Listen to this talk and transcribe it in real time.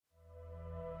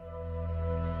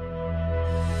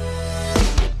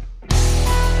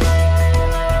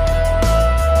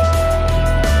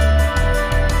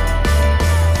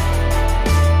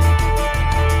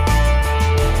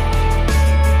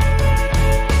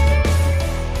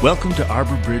Welcome to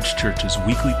Arbor Bridge Church's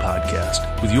weekly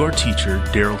podcast with your teacher,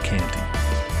 Daryl Canty.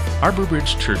 Arbor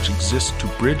Bridge Church exists to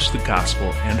bridge the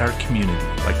gospel and our community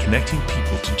by connecting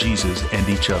people to Jesus and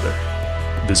each other.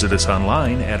 Visit us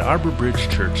online at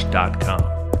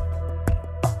arborbridgechurch.com.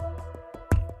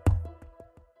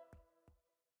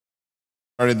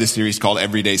 Started this series called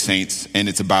Everyday Saints, and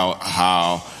it's about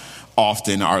how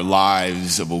often our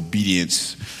lives of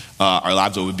obedience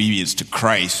to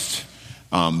Christ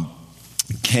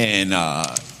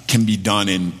can be done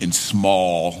in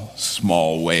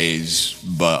small ways,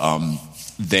 but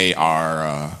they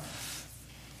are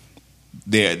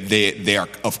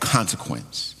of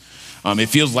consequence. It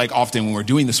feels like often when we're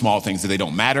doing the small things that they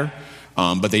don't matter.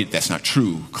 But that's not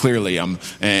true, clearly. And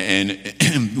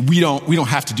we don't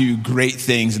have to do great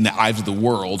things in the eyes of the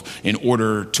world in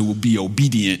order to be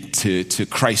obedient to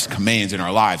Christ's commands in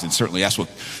our lives. And certainly that's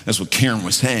what Karen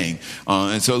was saying.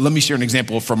 And so let me share an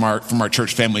example from our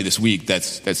church family this week.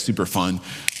 That's super fun.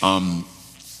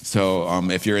 So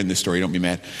if you're in this story, don't be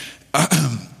mad.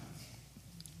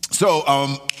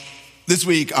 This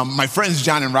week, my friends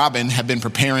John and Robin have been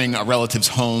preparing a relative's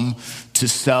home to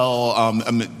sell.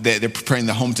 They're preparing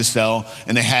the home to sell,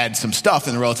 and they had some stuff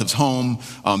in the relative's home,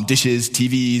 dishes,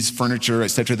 TVs, furniture,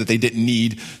 etc., that they didn't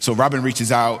need. So Robin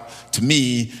reaches out to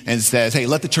me and says, hey,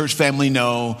 let the church family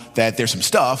know that there's some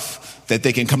stuff that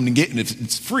they can come and get, and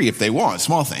it's free if they want,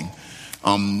 small thing.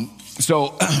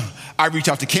 So I reach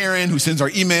out to Karen, who sends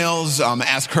our emails,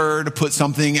 ask her to put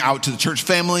something out to the church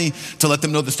family to let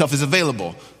them know the stuff is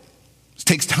available. It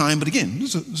takes time, but again,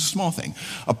 this is a small thing.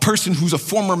 A person who's a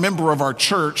former member of our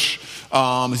church, is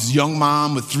a young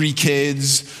mom with 3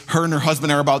 kids. Her and her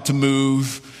husband are about to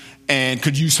move and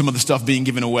could use some of the stuff being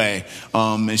given away.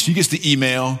 And she gets the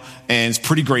email and is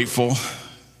pretty grateful,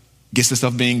 gets the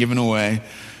stuff being given away.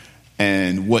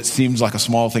 And what seems like a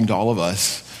small thing to all of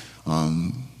us,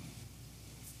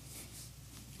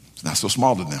 it's not so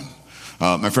small to them.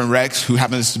 My friend Rex, who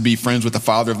happens to be friends with the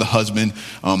father of the husband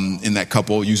in that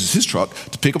couple, uses his truck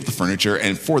to pick up the furniture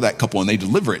and for that couple, and they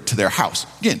deliver it to their house.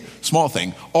 Again, small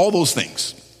thing, all those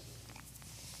things.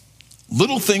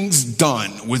 Little things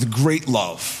done with great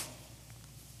love.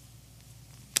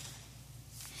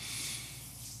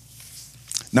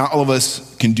 Not all of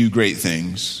us can do great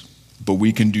things, but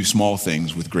we can do small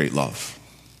things with great love.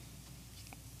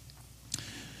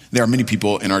 There are many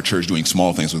people in our church doing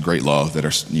small things with great love that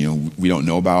are, we don't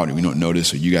know about or we don't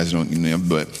notice or you guys don't,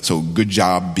 but so good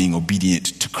job being obedient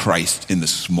to Christ in the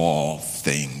small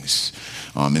things.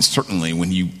 And certainly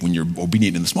when you're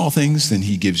obedient in the small things, then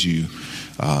he gives you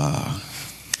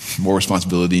more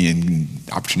responsibility and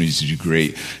opportunities to do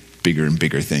great, bigger and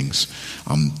bigger things.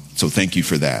 So thank you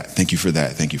for that. Thank you for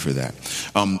that. Thank you for that.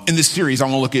 In this series, I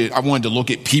wanted to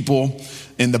look at people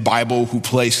in the Bible who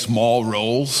play small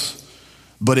roles,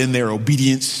 but in their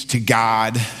obedience to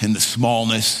God and the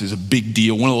smallness is a big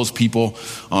deal. One of those people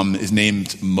is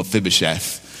named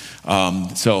Mephibosheth.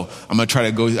 So I'm going to try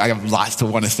to go. I have lots to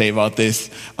want to say about this.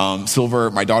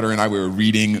 Silver, my daughter, and I, we were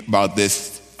reading about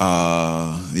this the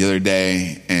other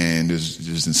day, and it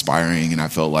was inspiring. And I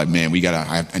felt like, man,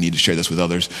 I need to share this with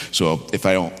others. So if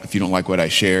you don't like what I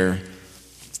share,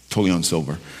 it's totally on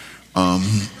Silver.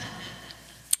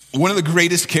 One of the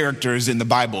greatest characters in the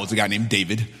Bible is a guy named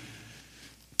David.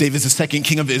 David's the second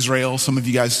king of Israel. Some of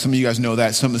you guys know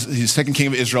that. He's the second king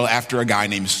of Israel after a guy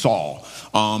named Saul.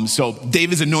 So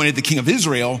David's anointed the king of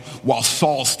Israel while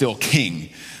Saul's still king.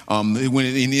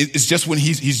 It's just when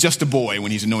he's just a boy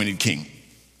when he's anointed king.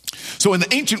 So in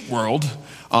the ancient world,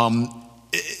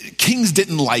 kings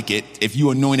didn't like it if you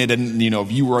were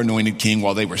anointed king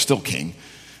while they were still king.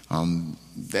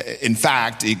 In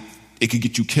fact, it could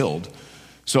get you killed.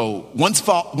 So once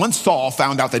Saul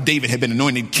found out that David had been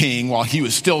anointed king while he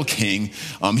was still king,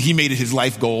 he made it his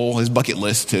life goal, his bucket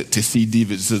list to see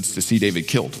David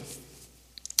killed.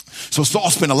 So Saul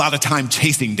spent a lot of time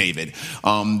chasing David,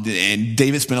 and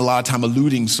David spent a lot of time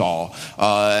eluding Saul.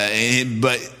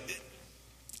 But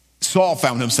Saul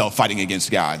found himself fighting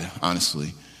against God,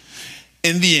 honestly.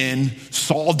 In the end,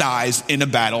 Saul dies in a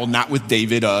battle, not with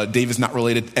David. David's not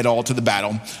related at all to the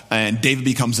battle, and David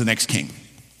becomes the next king.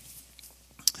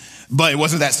 But it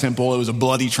wasn't that simple. It was a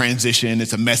bloody transition.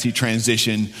 It's a messy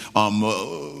transition. In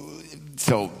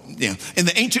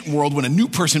the ancient world, when a new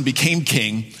person became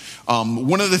king,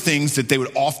 one of the things that they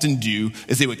would often do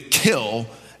is they would kill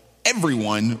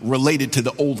everyone related to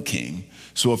the old king.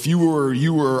 So if you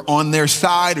were on their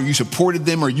side, or you supported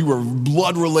them, or you were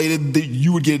blood related,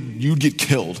 you'd get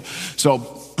killed.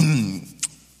 So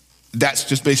that's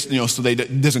just basically, so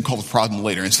it doesn't cause a problem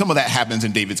later. And some of that happens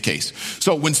in David's case.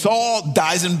 So when Saul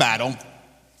dies in battle,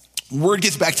 word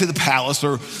gets back to the palace,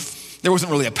 or There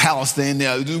wasn't really a palace then.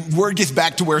 Word gets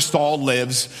back to where Saul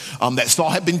lives, that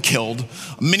Saul had been killed.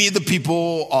 Many of the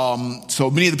people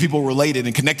related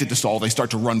and connected to Saul, they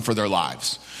start to run for their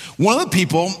lives. One of the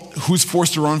people who's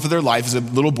forced to run for their life is a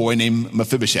little boy named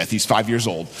Mephibosheth. He's 5 years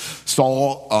old.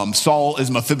 Saul is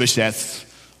Mephibosheth's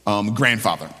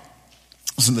grandfather.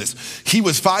 Listen to this. He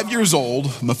was 5 years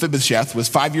old. Mephibosheth was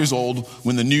 5 years old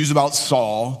when the news about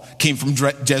Saul came from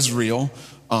Jezreel.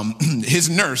 His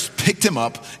nurse picked him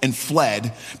up and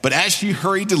fled, but as she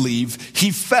hurried to leave,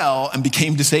 he fell and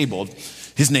became disabled.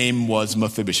 His name was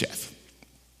Mephibosheth.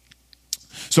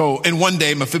 So in one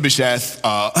day, Mephibosheth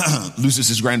loses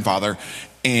his grandfather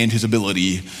and his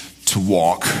ability to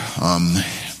walk.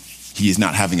 He is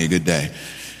not having a good day,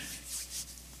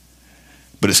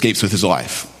 but escapes with his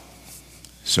life.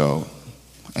 So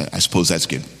I suppose that's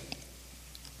good.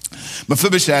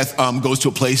 Mephibosheth goes to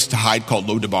a place to hide called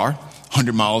Lo-Debar,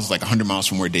 100 miles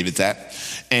from where David's at.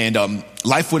 And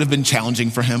life would have been challenging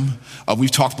for him.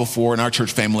 We've talked before in our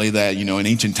church family that, in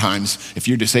ancient times, if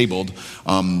you're disabled,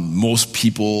 for most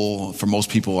people,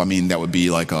 that would be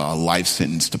like a life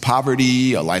sentence to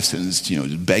poverty, a life sentence to,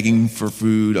 just begging for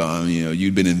food.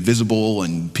 You'd been invisible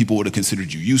and people would have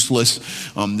considered you useless.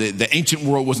 The ancient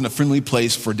world wasn't a friendly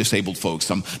place for disabled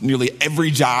folks. Nearly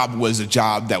every job was a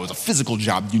job that was a physical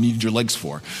job you needed your legs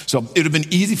for. So it would have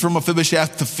been easy for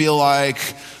Mephibosheth to feel like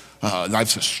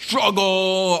life's a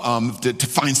struggle, to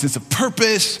find sense of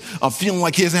purpose, feeling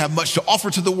like he doesn't have much to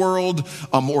offer to the world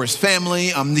or his family.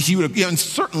 He would have, and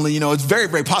certainly, it's very,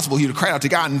 very possible he would have cried out to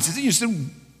God and said,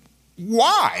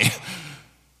 why?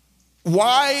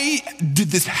 Why did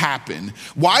this happen?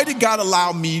 Why did God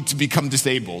allow me to become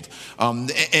disabled?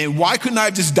 And why couldn't I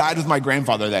have just died with my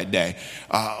grandfather that day?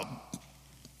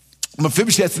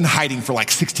 Mephibosheth's in hiding for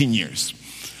like 16 years,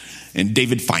 and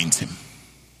David finds him.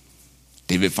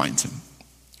 David finds him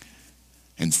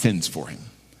and sends for him.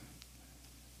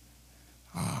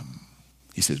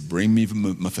 He says, bring me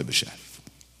Mephibosheth.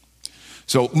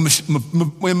 So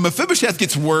when Mephibosheth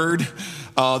gets word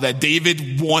that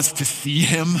David wants to see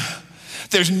him,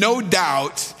 there's no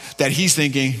doubt that he's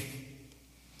thinking,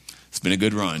 it's been a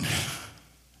good run.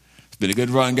 It's been a good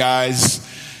run, guys.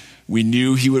 We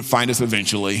knew he would find us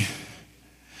eventually.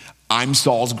 I'm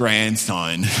Saul's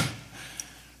grandson.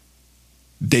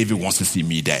 David wants to see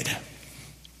me dead.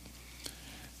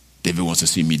 David wants to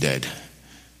see me dead.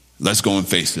 Let's go and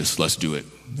face this. Let's do it.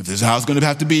 If this is how it's going to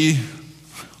have to be,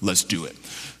 let's do it.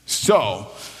 So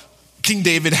King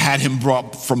David had him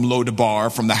brought from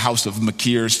Lo-Debar, from the house of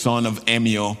Machir, son of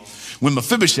Amiel. When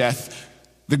Mephibosheth,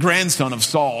 the grandson of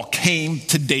Saul, came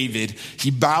to David, he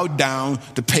bowed down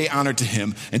to pay honor to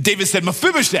him. And David said,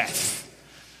 Mephibosheth.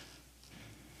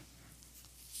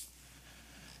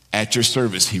 At your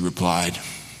service, he replied.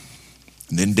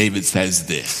 And then David says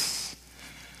this,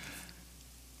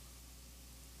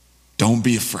 don't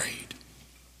be afraid.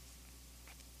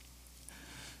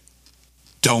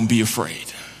 Don't be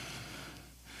afraid.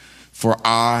 For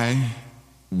I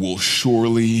will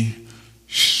surely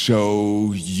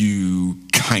show you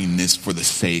kindness for the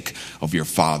sake of your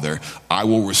father. I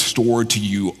will restore to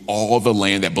you all the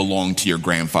land that belonged to your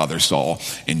grandfather Saul,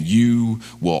 and you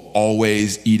will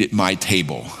always eat at my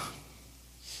table.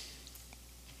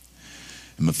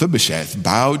 And Mephibosheth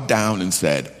bowed down and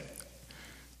said,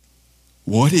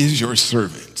 what is your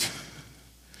servant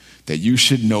that you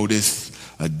should notice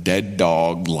a dead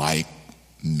dog like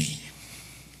me?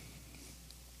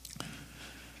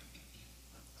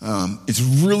 It's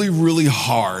really, really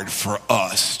hard for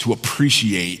us to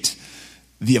appreciate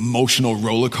the emotional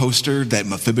roller coaster that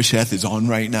Mephibosheth is on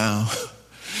right now.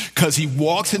 Because he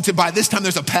walks into, by this time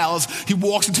there's a palace, he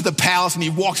walks into the palace and he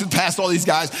walks past all these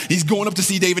guys. He's going up to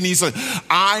see David and he's like,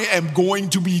 I am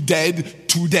going to be dead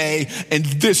today. And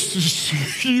this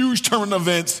huge turn of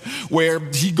events where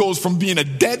he goes from being a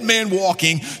dead man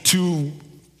walking to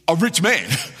a rich man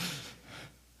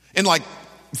in like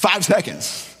 5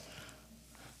 seconds.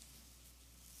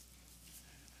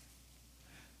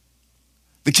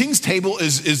 The king's table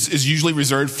is usually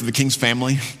reserved for the king's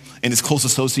family and his close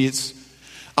associates.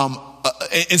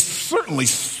 It's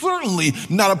certainly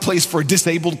not a place for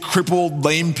disabled, crippled,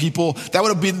 lame people. That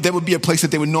would be a place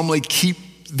that they would normally keep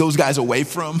those guys away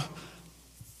from.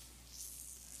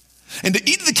 And to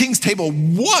eat at the king's table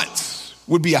once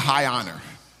would be a high honor.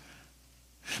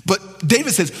 But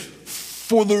David says,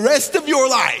 for the rest of your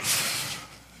life,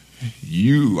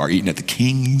 you are eating at the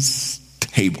king's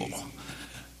table.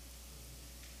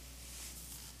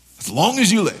 As long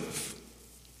as you live.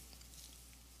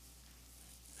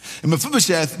 And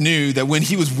Mephibosheth knew that when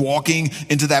he was walking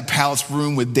into that palace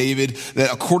room with David,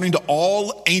 that according to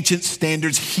all ancient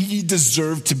standards, he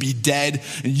deserved to be dead.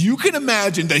 And you can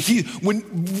imagine that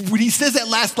when he says that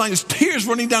last line, there's tears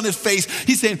running down his face.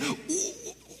 He's saying,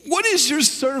 what is your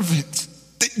servant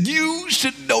that you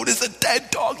should notice a dead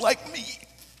dog like me?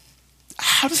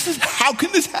 How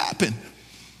can this happen?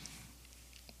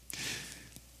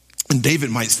 And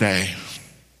David might say,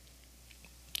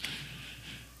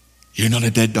 you're not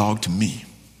a dead dog to me.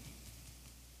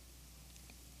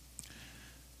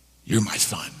 You're my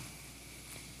son.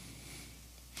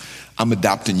 I'm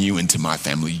adopting you into my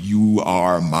family. You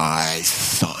are my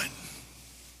son.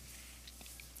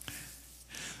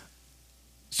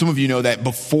 Some of you know that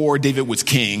before David was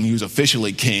king, he was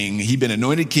officially king. He'd been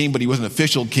anointed king, but he wasn't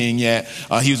official king yet.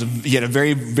 He had a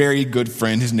very, very good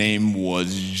friend. His name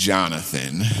was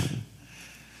Jonathan.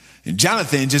 And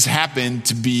Jonathan just happened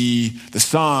to be the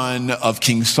son of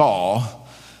King Saul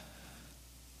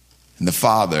and the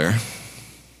father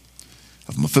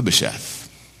of Mephibosheth.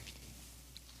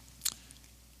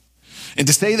 And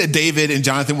to say that David and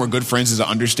Jonathan were good friends is an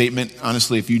understatement.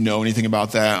 Honestly, if you know anything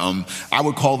about that, I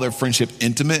would call their friendship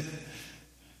intimate.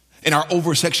 In our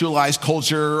over-sexualized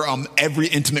culture, every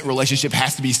intimate relationship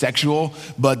has to be sexual,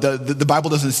 but the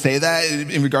Bible doesn't say that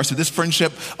in regards to this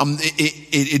friendship.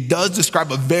 It does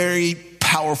describe a very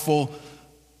powerful,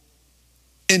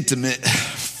 intimate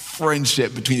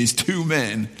friendship between these two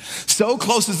men. So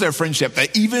close is their friendship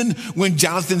that even when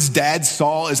Jonathan's dad,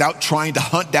 Saul, is out trying to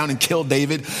hunt down and kill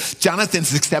David,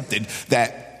 Jonathan's accepted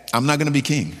that I'm not going to be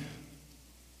king.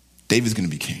 David's going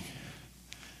to be king.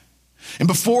 And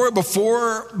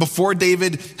before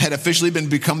David had officially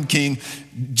become king,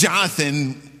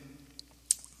 Jonathan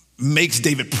makes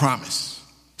David promise.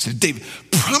 He said, David,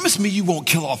 promise me you won't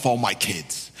kill off all my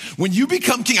kids. When you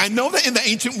become king, I know that in the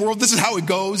ancient world, this is how it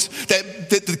goes, that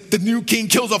the new king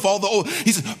kills off all the old.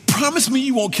 He says, promise me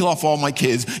you won't kill off all my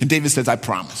kids. And David says, I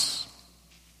promise.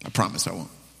 I promise I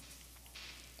won't.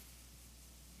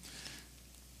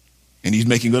 And he's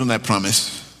making good on that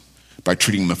promise by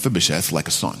treating Mephibosheth like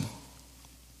a son.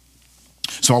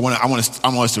 So I want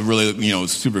us to really,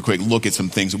 super quick look at some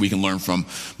things that we can learn from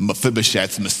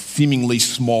Mephibosheth's seemingly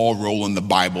small role in the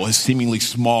Bible, his seemingly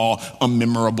small,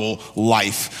 unmemorable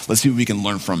life. Let's see what we can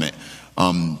learn from it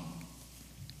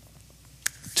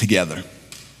together.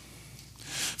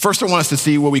 First, I want us to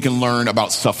see what we can learn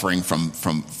about suffering from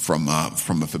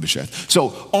Mephibosheth.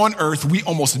 So on earth, we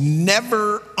almost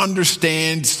never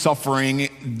understand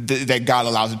suffering that God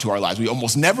allows into our lives. We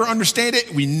almost never understand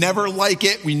it. We never like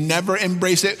it. We never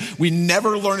embrace it. We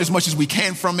never learn as much as we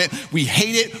can from it. We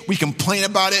hate it. We complain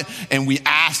about it. And we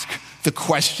ask the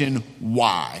question,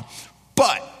 why?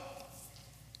 But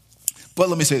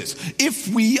let me say this. If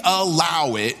we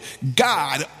allow it,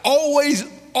 God always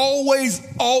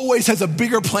has a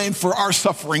bigger plan for our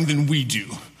suffering than we do.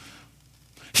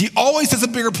 He always has a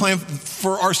bigger plan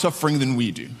for our suffering than we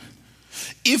do.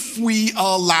 If we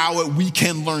allow it, we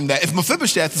can learn that. If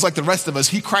Mephibosheth is like the rest of us,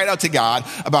 he cried out to God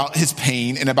about his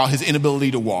pain and about his inability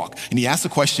to walk. And he asked the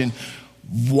question,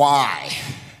 why?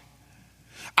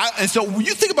 And so when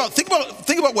you think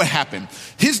about what happened.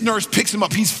 His nurse picks him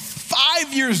up. He's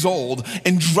 5 years old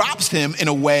and drops him in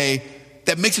a way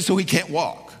that makes it so he can't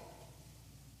walk.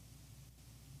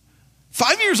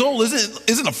 5 years old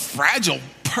isn't a fragile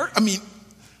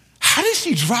how does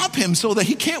she drop him so that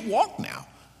he can't walk now?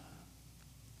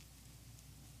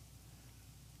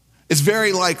 It's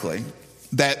very likely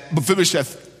that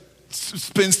Mephibosheth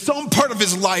spends some part of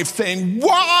his life saying,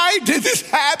 why did this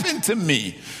happen to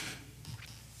me?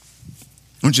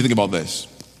 I want you to think about this.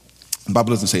 The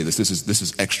Bible doesn't say this. This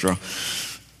is extra.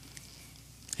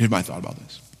 Here's my thought about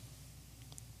this.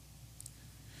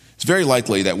 It's very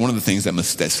likely that one of the things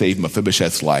that saved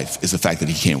Mephibosheth's life is the fact that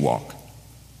he can't walk.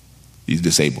 He's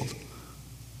disabled.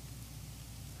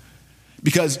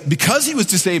 Because he was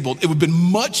disabled, it would have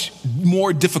been much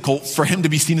more difficult for him to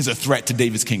be seen as a threat to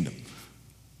David's kingdom.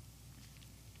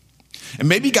 And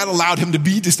maybe God allowed him to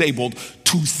be disabled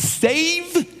to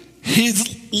save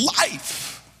his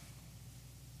life.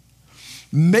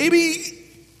 Maybe,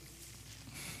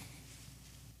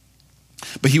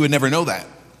 but he would never know that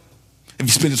if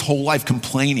he spent his whole life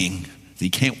complaining that he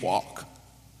can't walk.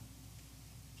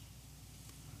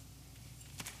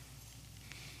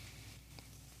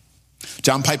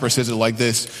 John Piper says it like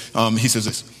this. He says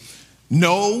this: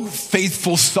 no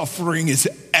faithful suffering is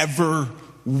ever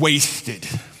wasted.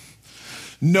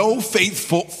 No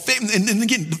faithful, and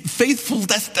again, faithful,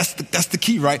 that's the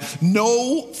key, right?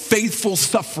 No faithful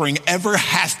suffering ever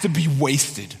has to be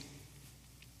wasted.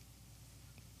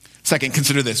 Second,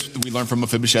 consider this. We learned from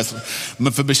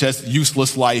Mephibosheth's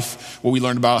useless life, what we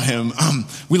learned about him.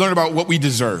 We learned about what we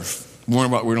deserve. We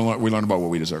learn about what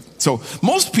we deserve. So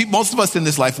most of us in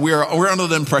this life, we're under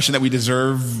the impression that we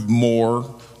deserve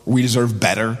more, we deserve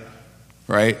better,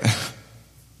 right?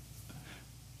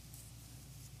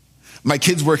 My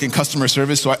kids work in customer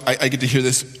service, so I get to hear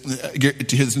this.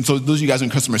 And so those of you guys in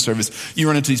customer service, you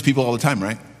run into these people all the time,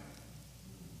 right?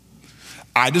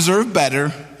 I deserve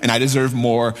better, and I deserve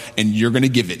more, and you're going to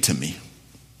give it to me,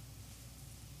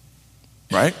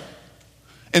 right?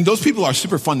 And those people are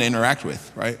super fun to interact with,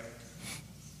 right?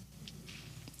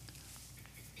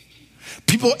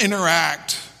 People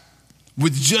interact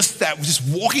with just that, just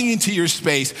walking into your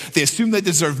space. They assume they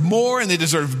deserve more and they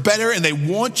deserve better and they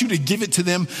want you to give it to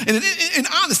them. And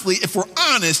honestly, if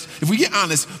we get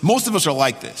honest, most of us are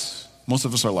like this. Most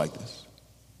of us are like this.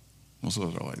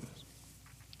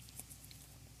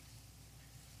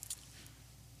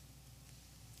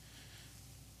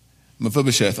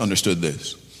 Mephibosheth understood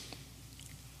this.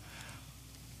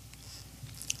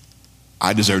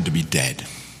 I deserve to be dead.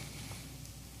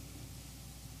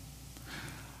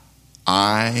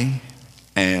 I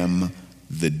am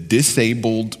the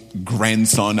disabled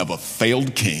grandson of a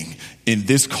failed king. In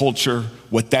this culture,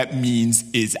 what that means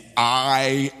is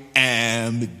I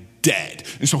am dead.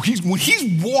 And so when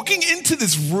he's walking into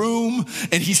this room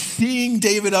and he's seeing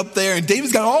David up there, and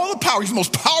David's got all the power. He's the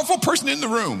most powerful person in the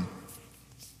room.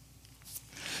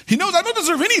 He knows I don't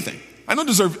deserve anything. I don't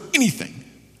deserve anything.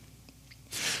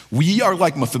 We are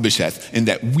like Mephibosheth in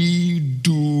that we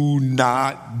do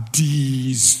not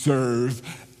deserve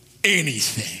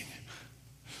anything.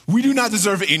 We do not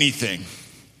deserve anything.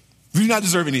 We do not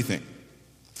deserve anything.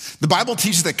 The Bible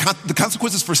teaches that the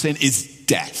consequences for sin is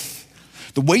death.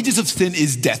 The wages of sin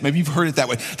is death. Maybe you've heard it that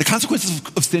way. The consequences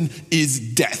of sin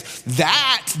is death.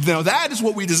 That is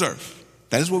what we deserve.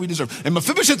 That is what we deserve. And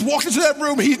Mephibosheth walked into that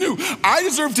room. He knew, I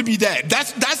deserve to be dead.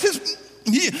 That's his.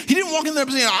 He didn't walk in there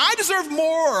saying, I deserve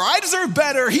more, or I deserve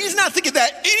better. He's not thinking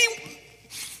that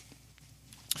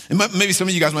And maybe some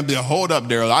of you guys might be, hold up,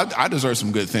 Daryl. I deserve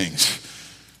some good things.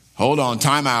 Hold on,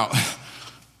 time out.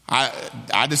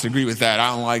 I disagree with that.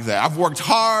 I don't like that. I've worked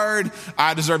hard.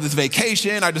 I deserve this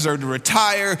vacation. I deserve to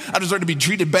retire. I deserve to be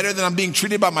treated better than I'm being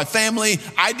treated by my family.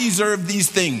 I deserve these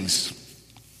things.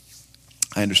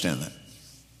 I understand that.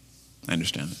 And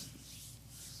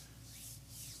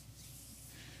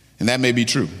that may be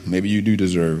true. Maybe you do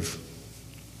deserve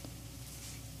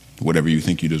whatever you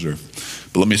think you deserve.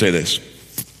 But let me say this.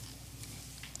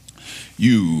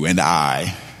 You and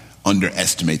I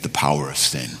underestimate the power of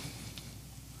sin.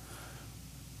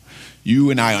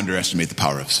 You and I underestimate the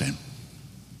power of sin.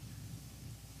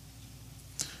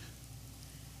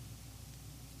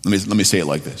 Let me say it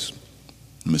like this.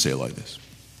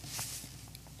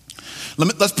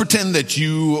 Let's pretend that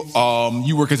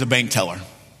you work as a bank teller.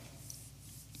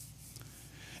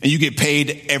 And you get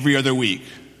paid every other week.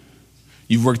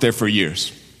 You've worked there for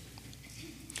years.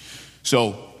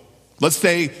 So let's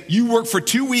say you work for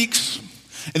 2 weeks,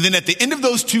 and then at the end of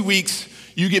those 2 weeks,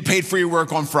 you get paid for your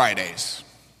work on Fridays.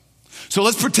 So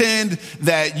let's pretend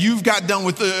that you've got done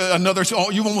with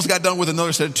you've almost got done with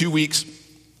another set of 2 weeks,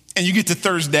 and you get to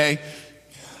Thursday,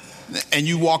 and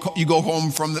you go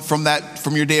home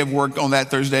from your day of work on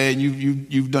that Thursday, and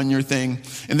you've done your thing,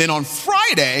 and then on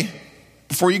Friday,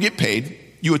 before you get paid,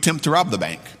 you attempt to rob the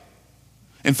bank.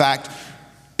 In fact,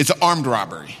 it's an armed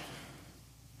robbery.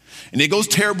 And it goes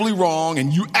terribly wrong,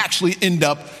 and you actually end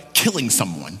up killing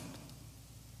someone.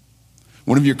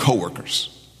 One of your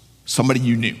coworkers, somebody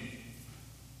you knew.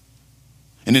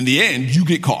 And in the end, you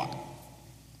get caught.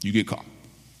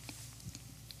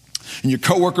 And your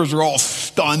coworkers are all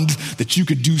stunned that you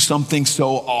could do something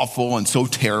so awful and so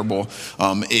terrible.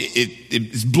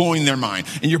 It's blowing their mind.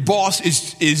 And your boss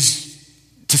is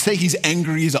to say he's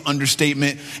angry is an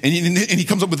understatement. And he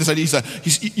comes up with this idea.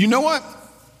 He's you know what?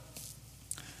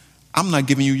 I'm not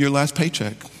giving you your last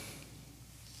paycheck.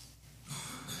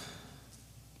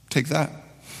 Take that.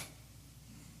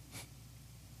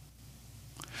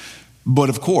 But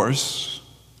of course,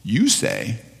 you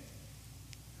say,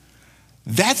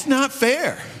 that's not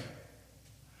fair.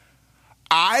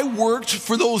 I worked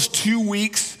for those 2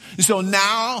 weeks, so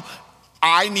now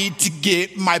I need to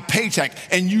get my paycheck.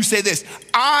 And you say this,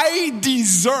 I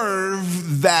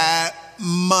deserve that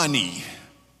money.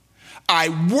 I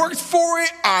worked for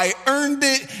it, I earned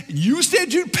it, you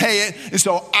said you'd pay it, and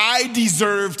so I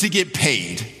deserve to get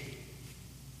paid.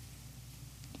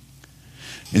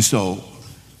 And so,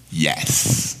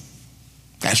 yes,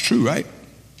 that's true, right?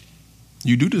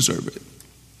 You do deserve it.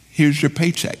 Here's your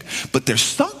paycheck. But there's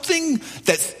something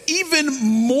that's even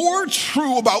more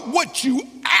true about what you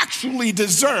actually actually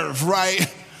deserve,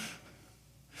 right?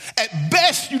 At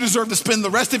best, you deserve to spend the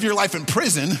rest of your life in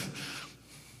prison.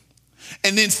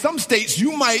 And in some states,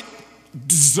 you might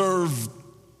deserve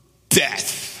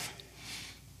death.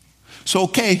 So,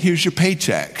 okay, here's your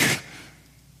paycheck.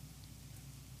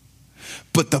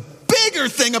 But the bigger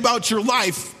thing about your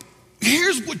life,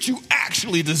 here's what you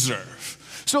actually deserve.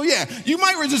 So yeah, you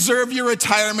might deserve your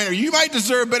retirement, or you might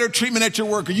deserve better treatment at your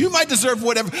work, or you might deserve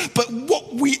whatever. But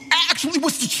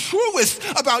what's the truest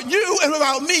about you and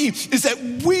about me is that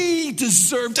we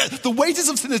deserve death. The wages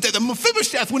of sin is death. And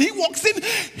Mephibosheth, when he walks in,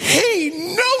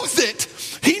 he knows it.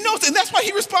 He knows it. And that's why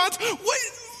he responds,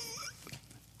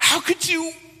 how could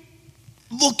you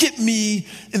look at me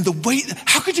in the way,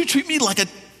 how could you treat me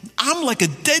I'm like a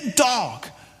dead dog?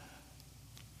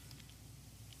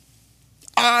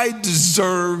 I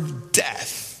deserve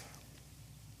death.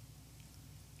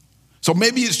 So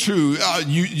maybe it's true,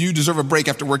 you deserve a break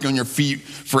after working on your feet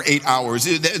for 8 hours.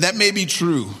 That may be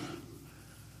true.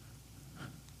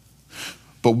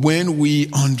 But when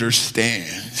we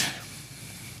understand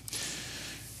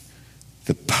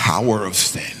the power of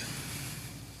sin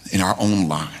in our own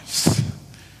lives,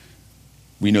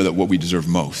 we know that what we deserve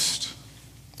most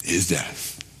is death.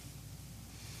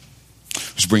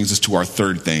 Which brings us to our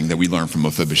third thing that we learn from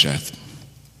Mephibosheth.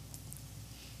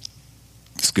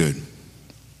 It's good.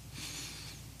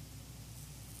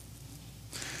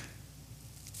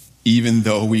 Even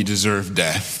though we deserve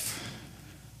death,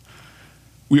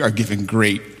 we are given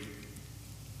great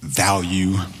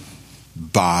value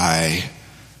by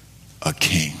a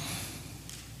king.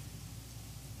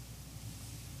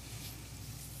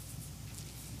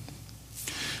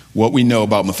 What we know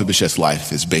about Mephibosheth's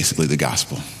life is basically the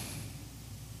gospel.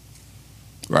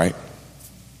 Right?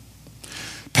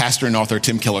 Pastor and author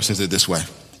Tim Keller says it this way.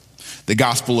 The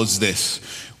gospel is this: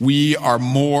 we are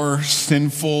more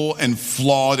sinful and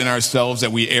flawed in ourselves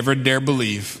than we ever dare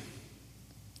believe.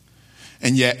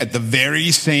 And yet at the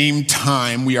very same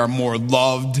time, we are more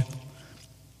loved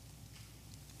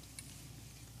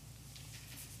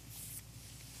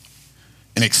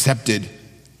and accepted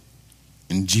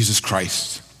in Jesus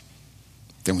Christ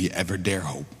than we ever dare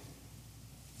hope.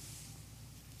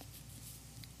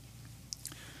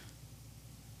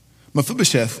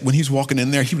 Mephibosheth, when he's walking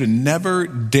in there, he would have never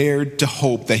dared to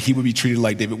hope that he would be treated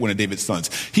like David, one of David's sons.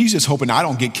 He's just hoping, I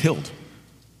don't get killed.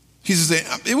 He's just saying,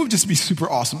 it would just be super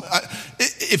awesome.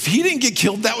 If he didn't get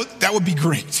killed, that would be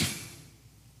great.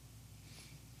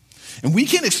 And we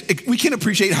can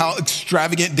appreciate how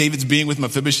extravagant David's being with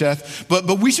Mephibosheth,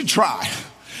 but we should try.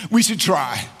 We should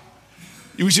try.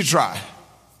 We should try.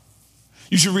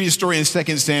 You should read a story in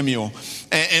 2 Samuel,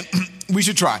 and we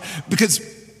should try,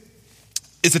 because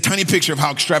it's a tiny picture of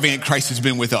how extravagant Christ has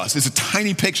been with us. It's a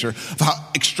tiny picture of how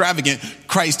extravagant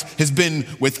Christ has been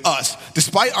with us.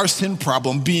 Despite our sin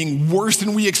problem being worse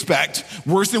than we expect,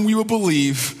 worse than we would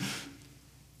believe,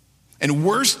 and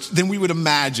worse than we would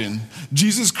imagine,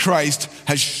 Jesus Christ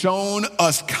has shown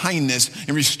us kindness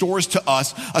and restores to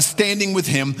us a standing with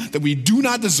him that we do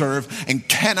not deserve and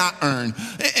cannot earn. And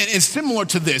it's similar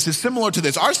to this.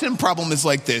 Our sin problem is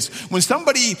like this. When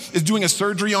somebody is doing a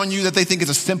surgery on you that they think is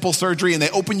a simple surgery, and they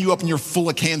open you up and you're full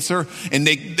of cancer, and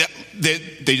they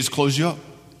just close you up.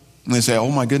 And they say,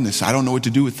 oh my goodness, I don't know what to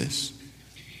do with this.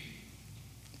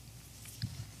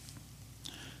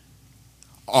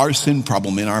 Our sin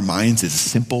problem in our minds is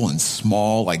simple and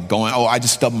small, like going, I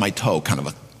just stubbed my toe,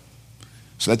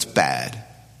 so that's bad.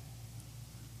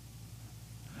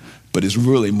 But it's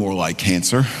really more like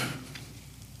cancer.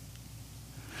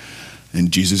 And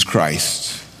Jesus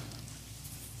Christ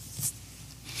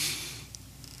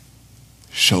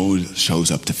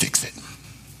shows up to fix it.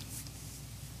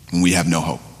 And we have no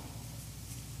hope.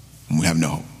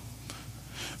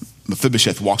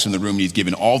 Mephibosheth walks in the room. He's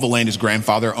given all the land his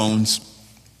grandfather owns.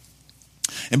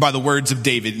 And by the words of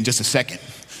David, in just a second,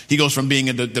 he goes from being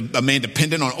a man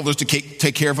dependent on others to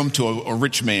take care of him to a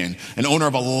rich man, an owner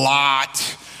of a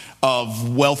lot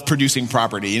of wealth-producing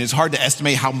property. And it's hard to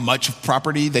estimate how much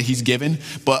property that he's given.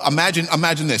 But imagine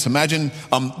this. Imagine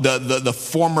the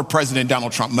former president,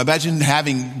 Donald Trump. Imagine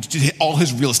having all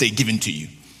his real estate given to you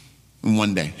in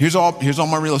one day. Here's all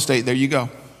my real estate. There you go.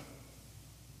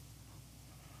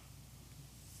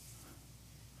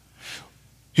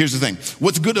 Here's the thing.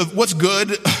 What's good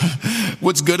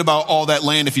about all that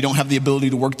land if you don't have the ability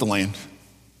to work the land?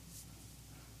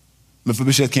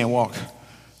 Mephibosheth can't walk.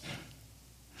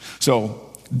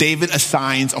 So David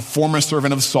assigns a former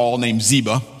servant of Saul named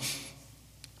Ziba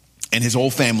and his whole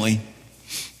family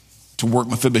to work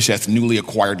Mephibosheth's newly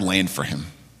acquired land for him.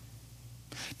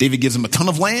 David gives him a ton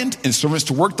of land and servants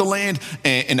to work the land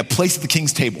and a place at the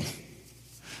king's table.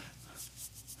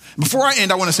 Before I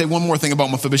end, I want to say one more thing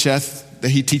about Mephibosheth that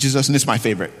he teaches us, and it's my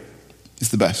favorite. It's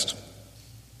the best.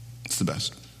 It's the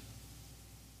best.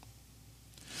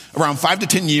 Around 5 to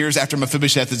 10 years after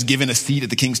Mephibosheth is given a seat at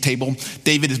the king's table,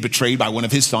 David is betrayed by one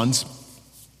of his sons.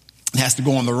 He has to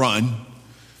go on the run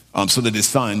so that his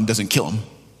son doesn't kill him.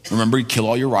 Remember, you kill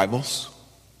all your rivals.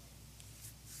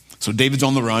 So David's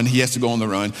on the run. He has to go on the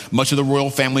run. Much of the royal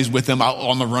family's with him out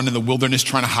on the run in the wilderness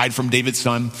trying to hide from David's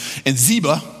son. And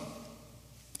Ziba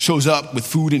shows up with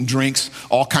food and drinks,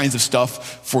 all kinds of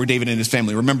stuff for David and his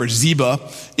family. Remember, Ziba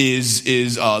is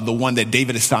the one that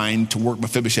David assigned to work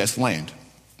Mephibosheth's land.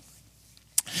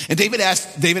 And David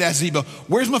asked Ziba,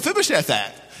 where's Mephibosheth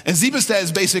at? And Ziba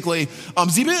says basically,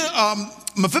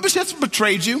 Mephibosheth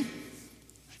betrayed you.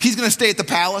 He's going to stay at the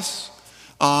palace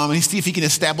and see if he can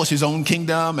establish his own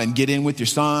kingdom and get in with your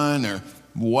son or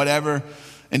whatever.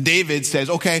 And David says,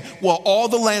 okay, well, all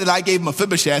the land that I gave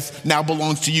Mephibosheth now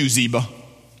belongs to you, Ziba.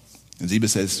 And Ziba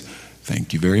says,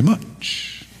 thank you very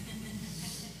much.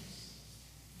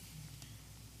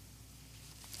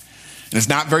 And it's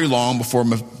not very long before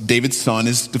David's son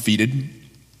is defeated,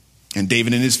 and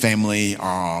David and his family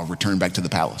return back to the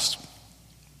palace.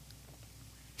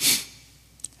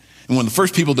 And one of the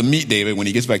first people to meet David when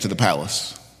he gets back to the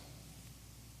palace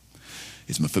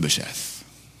is Mephibosheth.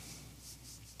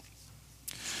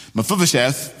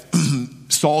 Mephibosheth,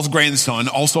 Saul's grandson,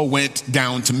 also went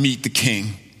down to meet the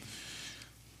king.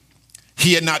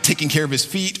 He had not taken care of his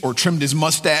feet or trimmed his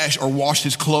mustache or washed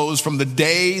his clothes from the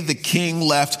day the king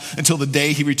left until the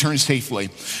day he returned safely.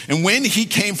 And when he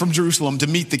came from Jerusalem to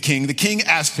meet the king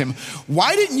asked him,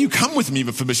 why didn't you come with me,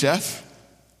 Mephibosheth?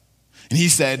 And he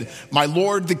said, my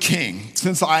lord the king,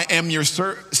 since I,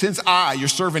 your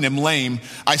servant, am lame,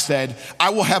 I said, I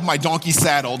will have my donkey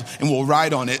saddled and will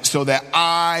ride on it so that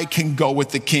I can go with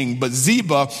the king. But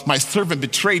Ziba, my servant,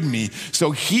 betrayed me.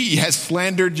 So he has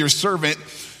slandered your servant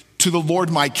to the Lord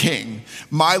my king.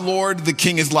 My lord the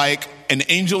king is like an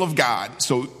angel of God,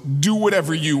 so do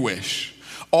whatever you wish.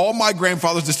 All my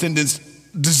grandfather's descendants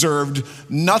deserved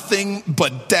nothing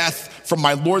but death from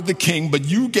my lord the king, but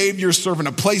you gave your servant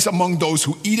a place among those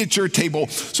who eat at your table.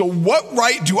 So what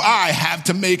right do I have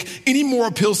to make any more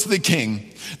appeals to the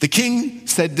king? The king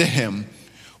said to him,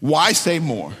 why say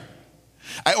more?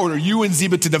 I order you and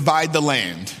Ziba to divide the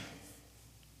land.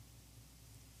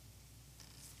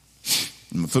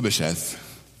 Mephibosheth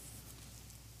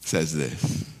says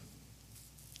this.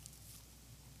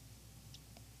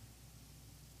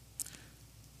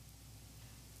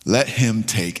 Let him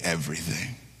take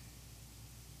everything.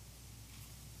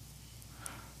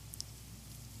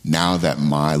 Now that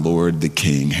my lord the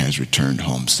king has returned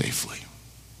home safely.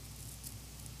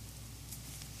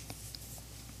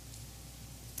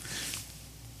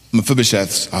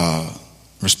 Mephibosheth's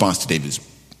response to David is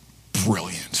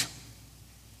brilliant.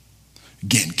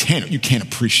 Again, you can't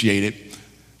appreciate it.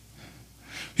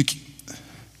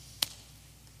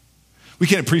 We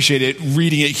can't appreciate it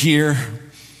reading it here.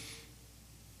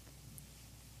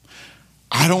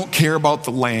 I don't care about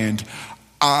the land.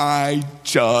 I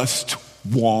just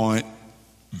want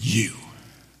you.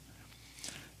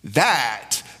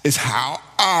 That is how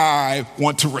I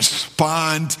want to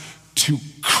respond to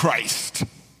Christ.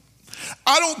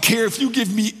 I don't care if you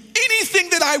give me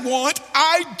anything that I want.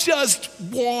 I just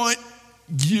want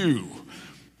you.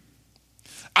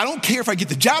 I don't care if I get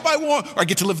the job I want, or I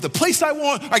get to live the place I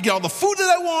want, or I get all the food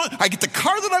that I want, I get the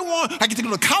car that I want, I get to go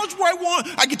to college where I want,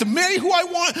 I get to marry who I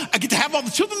want, I get to have all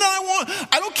the children that I want.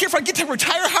 I don't care if I get to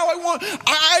retire how I want.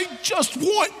 I just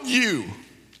want you.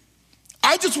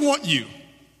 I just want you.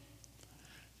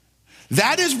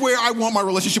 That is where I want my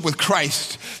relationship with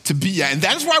Christ to be at. And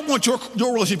that is where I want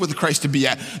your relationship with Christ to be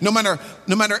at. No matter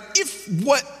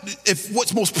if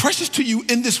what's most precious to you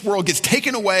in this world gets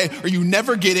taken away or you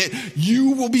never get it,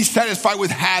 you will be satisfied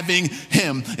with having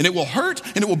him. And it will hurt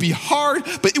and it will be hard,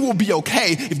 but it will be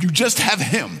okay if you just have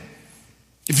him.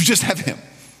 If you just have him.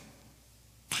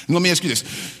 And let me ask you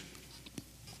this.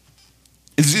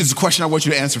 It's a question I want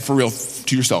you to answer for real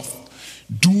to yourself.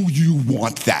 Do you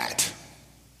want that?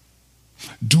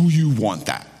 Do you want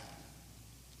that?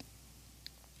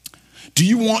 Do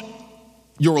you want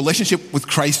your relationship with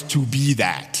Christ to be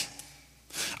that?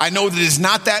 I know that it's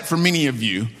not that for many of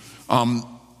you, and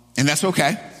that's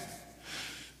okay.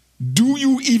 Do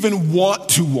you even want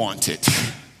to want it?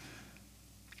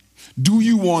 Do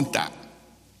you want that?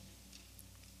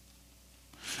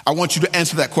 I want you to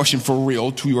answer that question for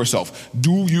real to yourself.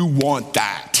 Do you want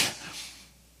that?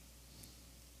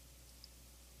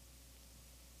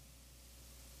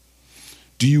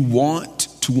 Do you want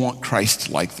to want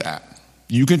Christ like that?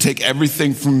 You can take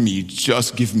everything from me,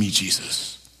 just give me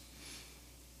Jesus.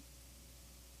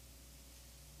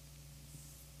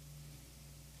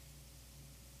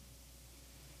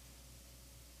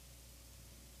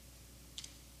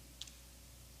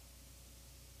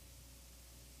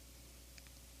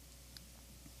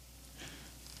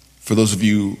 For those of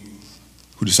you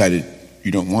who decided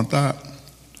you don't want that,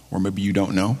 or maybe you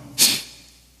don't know,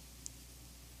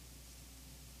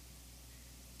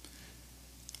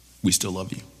 we still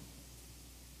love you.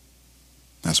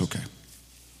 That's okay.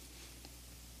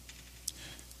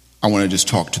 I want to just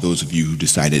talk to those of you who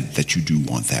decided that you do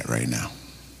want that right now,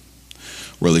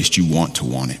 or at least you want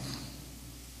it.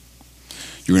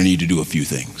 You're going to need to do a few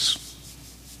things.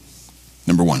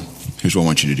 Number one, here's what I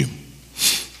want you to do.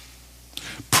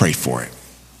 Pray for it.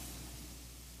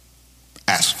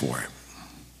 Ask for it.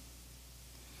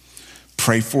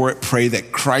 Pray for it. Pray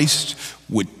that Christ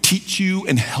would teach you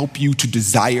and help you to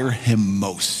desire him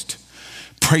most.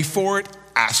 Pray for it.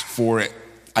 Ask for it.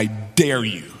 I dare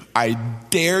you. I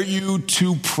dare you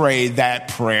to pray that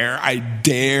prayer. I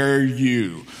dare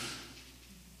you.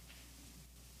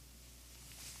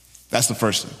 That's the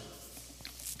first thing.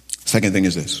 Second thing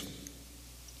is this.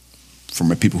 For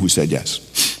my people who said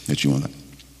yes, that you want that.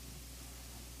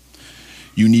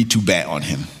 You need to bet on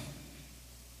him.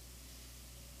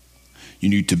 You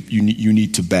need to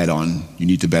bet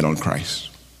on Christ.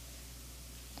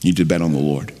 You need to bet on the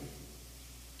Lord.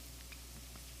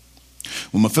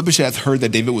 When Mephibosheth heard that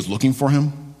David was looking for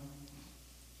him,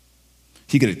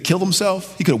 he could have killed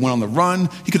himself. He could have went on the run.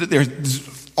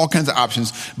 There's all kinds of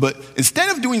options. But instead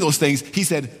of doing those things, he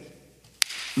said,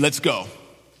 let's go.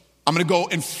 I'm going to go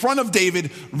in front of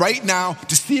David right now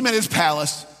to see him at his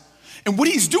palace. And what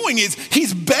he's doing is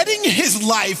he's betting his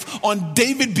life on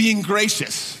David being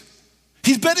gracious.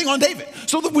 He's betting on David.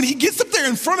 So that when he gets up there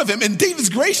in front of him and David's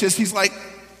gracious, he's like,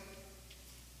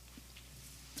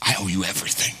 I owe you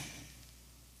everything.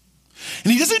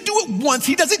 And he doesn't do it once,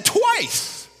 he does it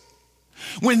twice.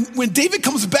 When David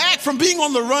comes back from being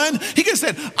on the run, he could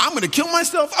have said, I'm going to kill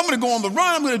myself, I'm going to go on the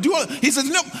run, I'm going to do it. He says,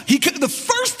 no, the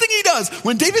first thing he does,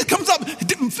 when David comes up,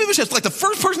 Mephibosheth's like the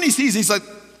first person he sees, he's like,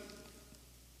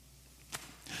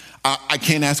 I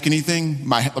can't ask anything,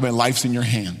 my life's in your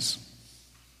hands.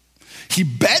 He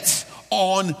bets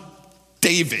on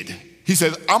David. He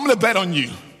says, I'm going to bet on you.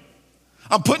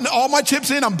 I'm putting all my chips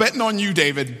in, I'm betting on you,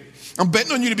 David. I'm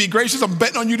betting on you to be gracious. I'm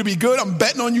betting on you to be good. I'm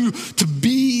betting on you to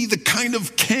be the kind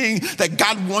of king that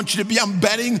God wants you to be. I'm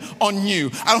betting on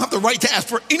you. I don't have the right to ask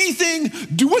for anything.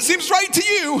 Do what seems right to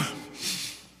you.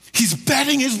 He's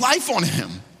betting his life on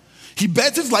him. He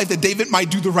bets his life that David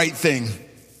might do the right thing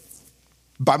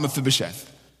by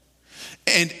Mephibosheth.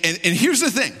 And here's the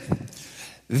thing.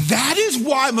 That is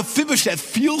why Mephibosheth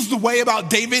feels the way about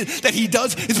David that he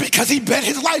does, is because he bet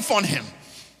his life on him.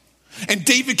 And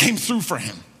David came through for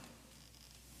him.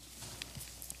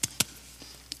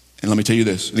 And let me tell you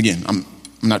this. And again, I'm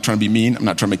not trying to be mean. I'm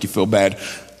not trying to make you feel bad.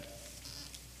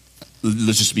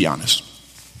 Let's just be honest.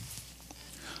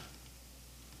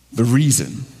 The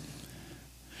reason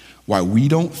why we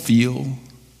don't feel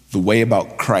the way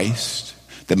about Christ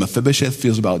that Mephibosheth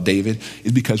feels about David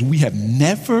is because we have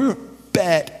never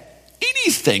bet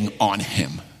anything on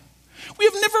him. We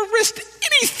have never risked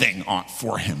anything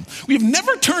for him. We have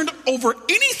never turned over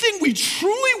anything we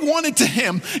truly wanted to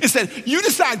him and said, you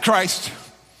decide, Christ.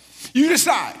 You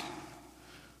decide.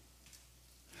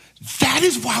 That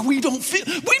is why we don't feel,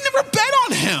 we never bet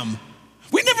on him.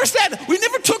 We never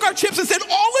took our chips and said,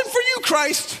 all in for you,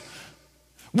 Christ.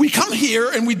 We come here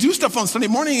and we do stuff on Sunday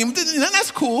morning and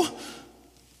that's cool.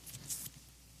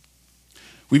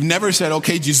 We've never said,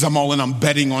 okay, Jesus, I'm all in, I'm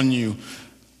betting on you.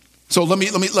 So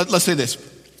let's say this.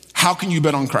 How can you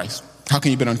bet on Christ? How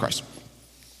can you bet on Christ?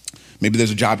 Maybe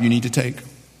there's a job you need to take.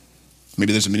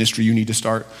 Maybe there's a ministry you need to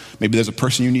start. Maybe there's a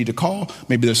person you need to call.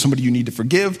 Maybe there's somebody you need to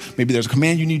forgive. Maybe there's a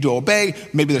command you need to obey.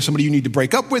 Maybe there's somebody you need to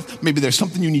break up with. Maybe there's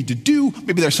something you need to do.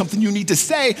 Maybe there's something you need to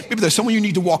say. Maybe there's someone you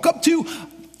need to walk up to.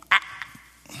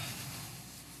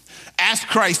 Ask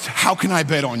Christ, how can I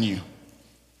bet on you?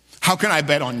 How can I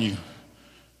bet on you?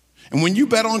 And when you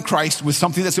bet on Christ with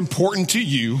something that's important to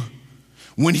you,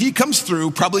 when he comes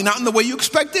through, probably not in the way you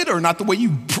expected or not the way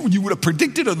you would have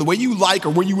predicted or the way you like or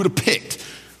what you would have picked,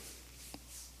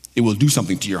 it will do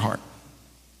something to your heart.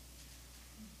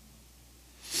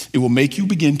 It will make you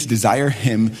begin to desire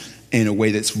him in a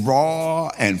way that's raw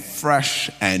and fresh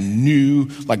and new,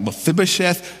 like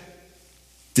Mephibosheth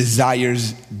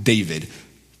desires David.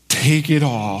 Take it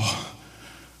all.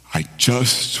 I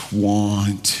just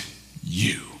want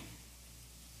you.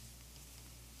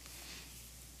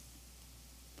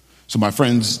 So my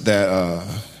friends that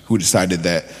who decided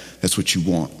that that's what you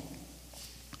want,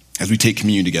 as we take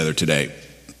communion together today,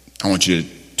 I want you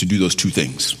to do those two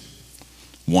things.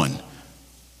 One,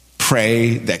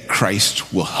 pray that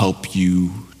Christ will help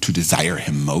you to desire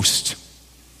him most.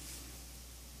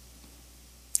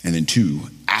 And then two,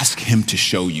 ask him to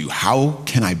show you, how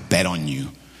can I bet on you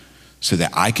so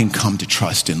that I can come to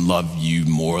trust and love you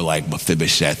more like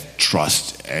Mephibosheth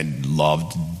trust and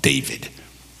loved David?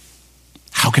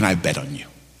 How can I bet on you?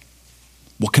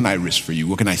 What can I risk for you?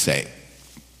 What can I say?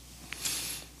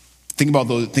 Think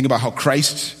about how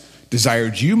Christ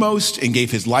desired you most and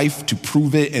gave his life to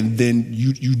prove it, and then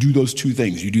you do those two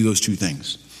things. You do those two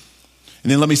things.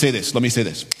 And then let me say this.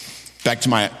 Back to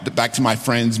my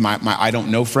friends, my I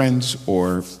don't know friends,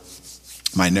 or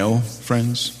my no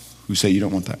friends who say you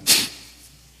don't want that.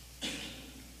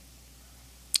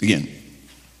 Again,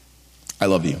 I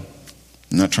love you.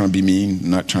 I'm not trying to be mean. I'm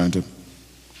not trying to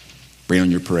rain on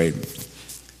your parade.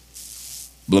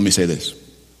 But let me say this.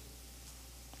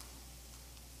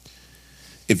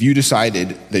 If you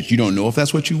decided that you don't know if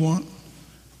that's what you want,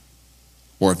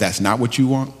 or if that's not what you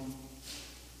want,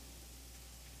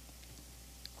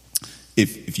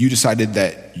 if you decided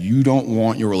that you don't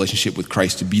want your relationship with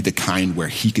Christ to be the kind where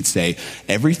he could say,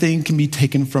 everything can be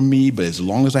taken from me, but as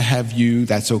long as I have you,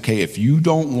 that's okay. If you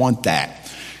don't want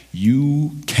that,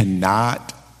 you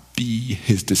cannot be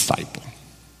his disciple.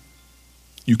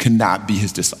 You cannot be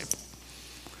his disciple.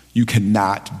 You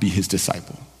cannot be his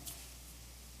disciple.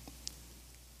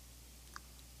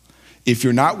 If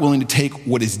you're not willing to take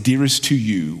what is dearest to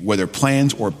you, whether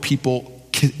plans or people,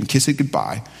 and kiss it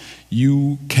goodbye,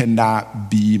 you cannot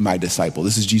be my disciple.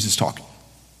 This is Jesus talking.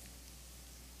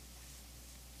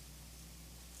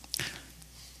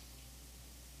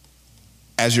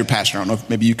 As your pastor, I don't know if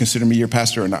maybe you consider me your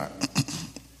pastor or not.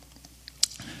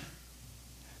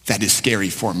 That is scary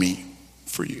for me,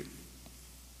 for you.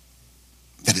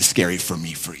 That is scary for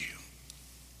me, for you.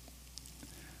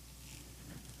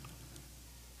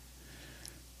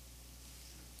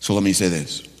 So let me say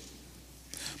this.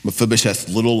 Mephibosheth's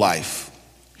little life,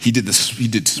 he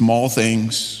did small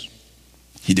things.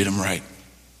 He did them right.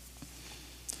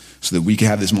 So that we can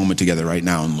have this moment together right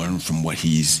now and learn from what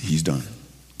he's done.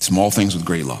 Small things with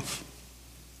great love.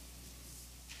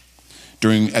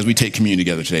 As we take communion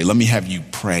together today, let me have you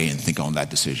pray and think on that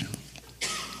decision.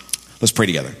 Let's pray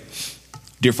together.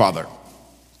 Dear Father,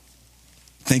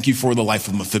 thank you for the life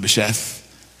of Mephibosheth.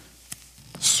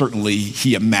 Certainly,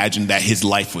 he imagined that his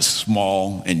life was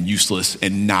small and useless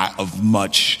and not of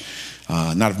much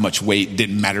weight,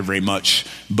 didn't matter very much.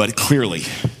 But clearly,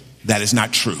 that is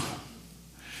not true.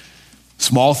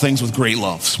 Small things with great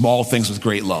love. Small things with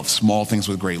great love. Small things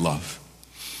with great love.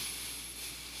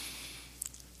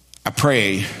 I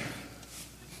pray,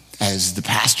 as the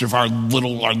pastor of our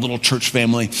little church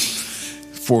family,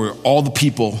 for all the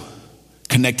people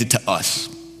connected to us.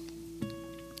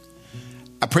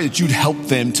 I pray that you'd help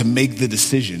them to make the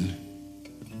decision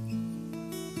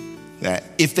that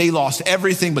if they lost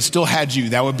everything but still had you,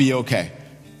 that would be okay.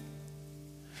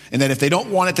 And that if they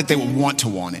don't want it, that they would want to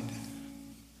want it.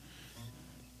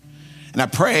 And I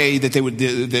pray that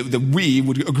that we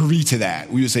would agree to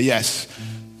that. We would say, yes,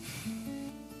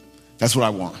 that's what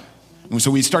I want. And so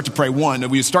we start to pray, we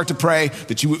would start to pray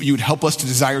that you would help us to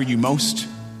desire you most.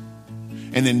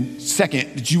 And then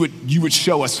second, that you would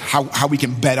show us how we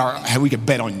can bet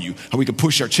on you, how we can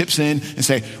push our chips in and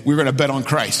say, we're going to bet on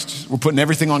Christ. We're putting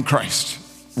everything on Christ.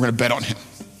 We're going to bet on him.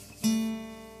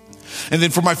 And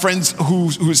then for my friends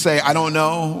who say, I don't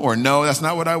know, or no, that's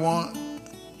not what I want.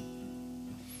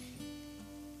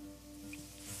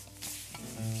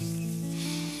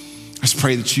 I just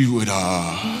pray that you would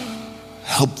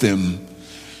help them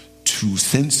to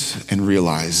sense and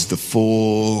realize the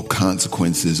full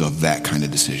consequences of that kind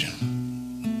of decision.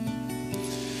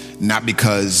 Not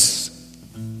because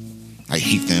I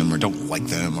hate them or don't like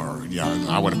them or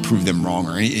I want to prove them wrong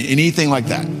or anything like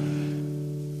that.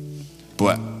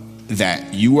 But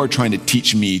that you are trying to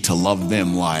teach me to love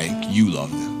them like you love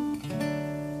them.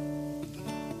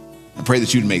 I pray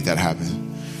that you'd make that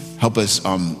happen. Help us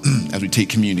as we take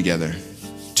communion together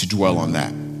to dwell on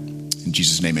that. In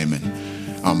Jesus' name, amen.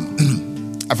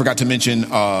 I forgot to mention,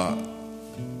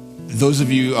 those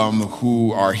of you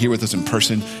who are here with us in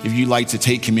person, if you'd like to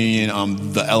take communion,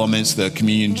 the elements, the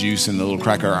communion juice and the little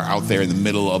cracker are out there in the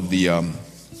middle of the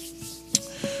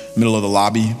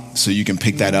lobby, so you can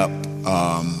pick that up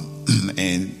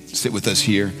and sit with us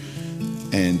here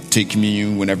and take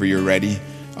communion whenever you're ready.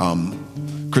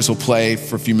 Chris will play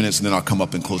for a few minutes and then I'll come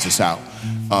up and close this out.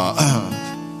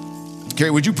 Carrie,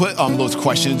 would you put those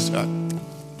questions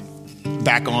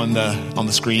back on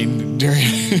the screen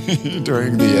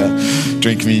during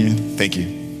communion? Thank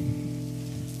you.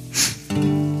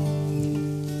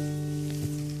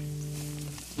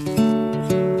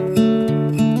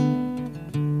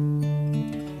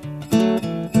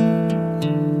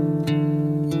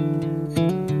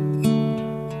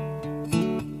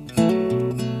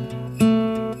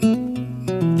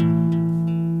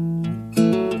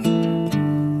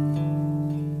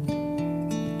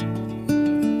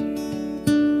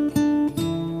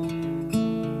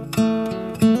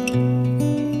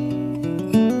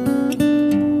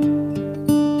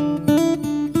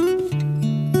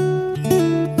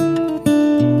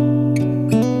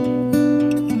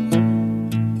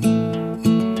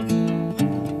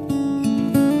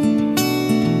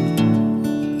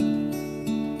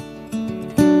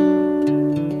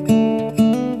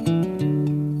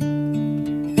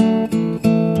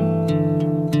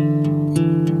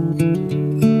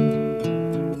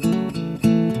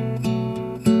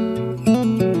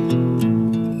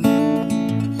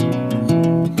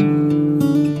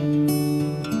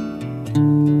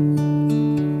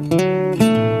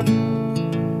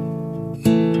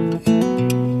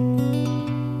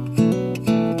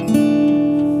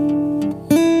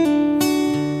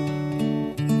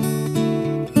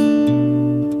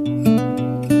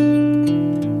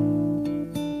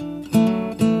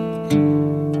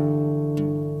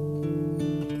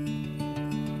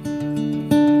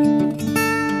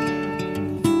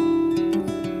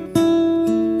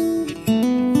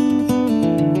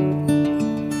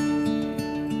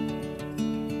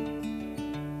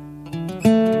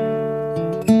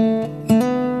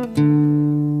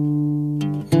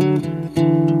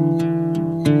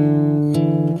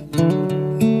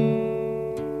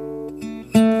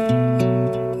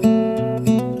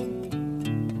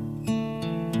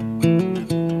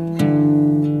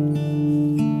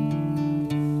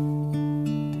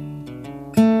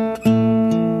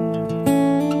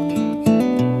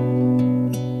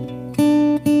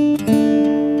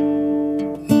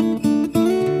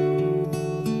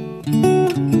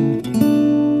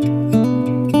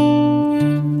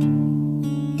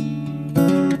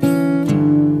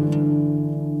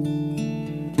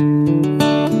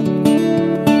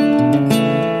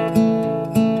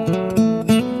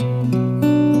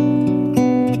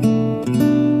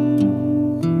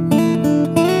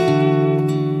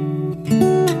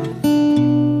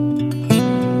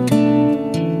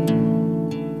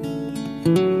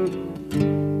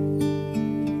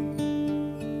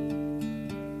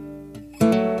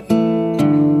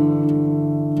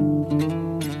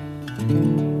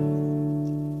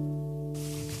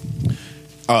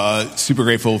 super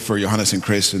grateful for Johannes and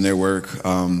Chris and their work.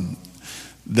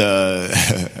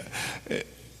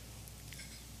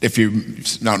 If you,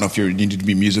 I don't know if you need to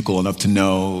be musical enough to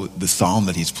know the psalm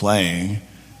that he's playing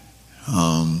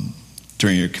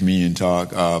during your communion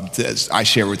talk. I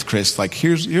share with Chris, like,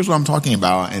 here's what I'm talking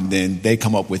about, and then they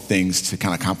come up with things to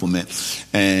kind of complement.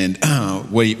 And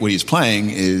what he's playing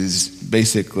is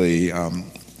basically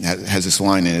has this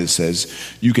line in it that says,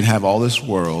 "You can have all this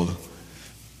world,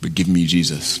 but give me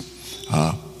Jesus."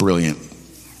 Brilliant.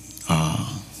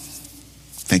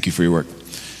 Thank you for your work.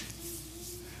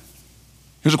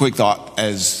 Here's a quick thought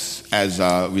as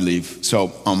we leave.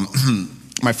 So,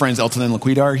 my friends Elton and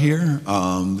Laquita are here.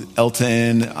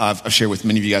 Elton, I've shared with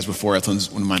many of you guys before.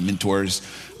 Elton's one of my mentors.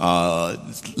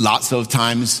 Lots of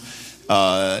times,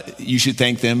 you should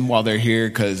thank them while they're here,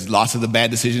 because lots of the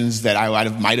bad decisions that I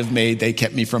might have made, they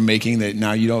kept me from making, that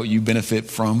now you benefit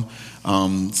from.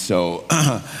 I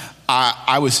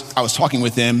was talking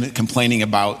with them, complaining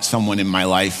about someone in my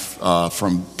life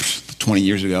from 20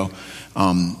 years ago,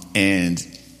 and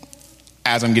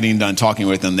as I'm getting done talking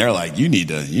with them, they're like, "You need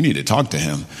to talk to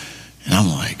him," and I'm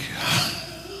like,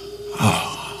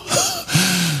 "Oh,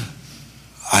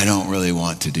 I don't really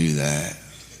want to do that."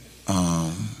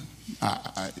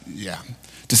 Yeah,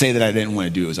 to say that I didn't want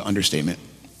to do it was an understatement.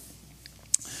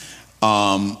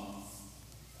 I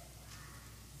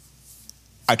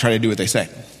try to do what they say.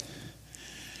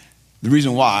 The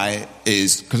reason why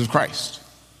is because of Christ.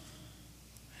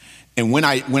 And when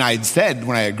I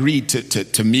agreed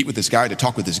to meet with this guy, to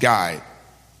talk with this guy,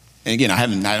 and again, I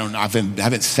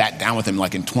haven't sat down with him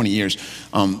like in 20 years.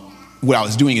 What I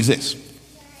was doing is this: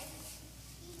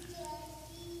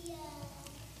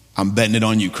 I'm betting it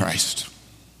on you, Christ.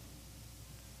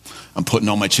 I'm putting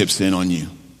all my chips in on you.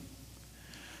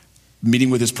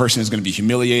 Meeting with this person is going to be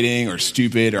humiliating or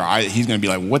stupid, or he's going to be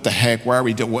like, "What the heck? Why are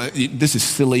we doing? This is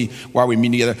silly. Why are we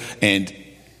meeting together?" And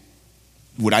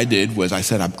what I did was I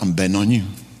said, "I'm betting on you.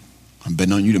 I'm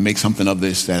betting on you to make something of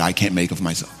this that I can't make of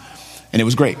myself." And it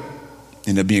was great. It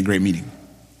ended up being a great meeting.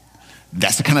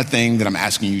 That's the kind of thing that I'm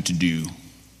asking you to do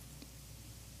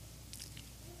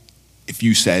if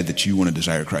you said that you want to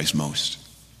desire Christ most.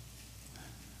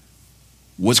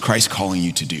 What's Christ calling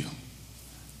you to do?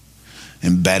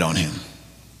 And bet on him.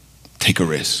 Take a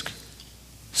risk.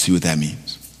 See what that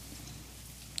means.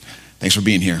 Thanks for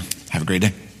being here. Have a great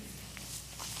day.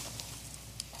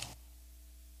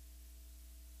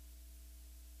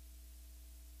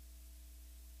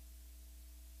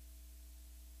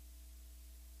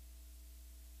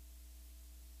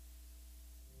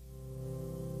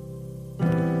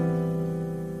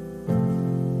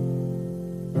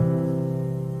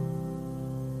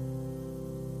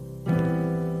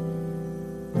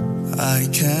 I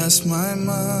cast my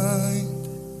mind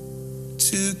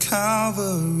to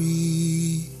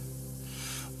Calvary,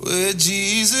 where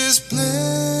Jesus bled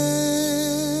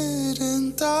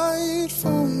and died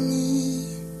for me.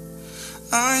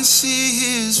 I see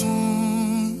his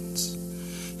wounds,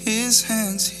 his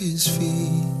hands, his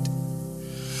feet,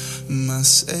 my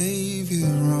Savior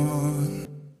on.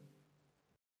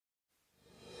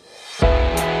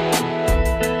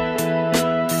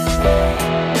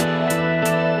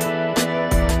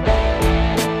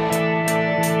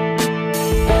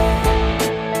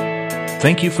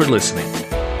 Thank you for listening.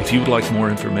 If you would like more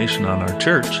information on our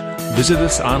church, visit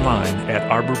us online at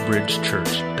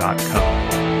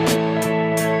arborbridgechurch.com.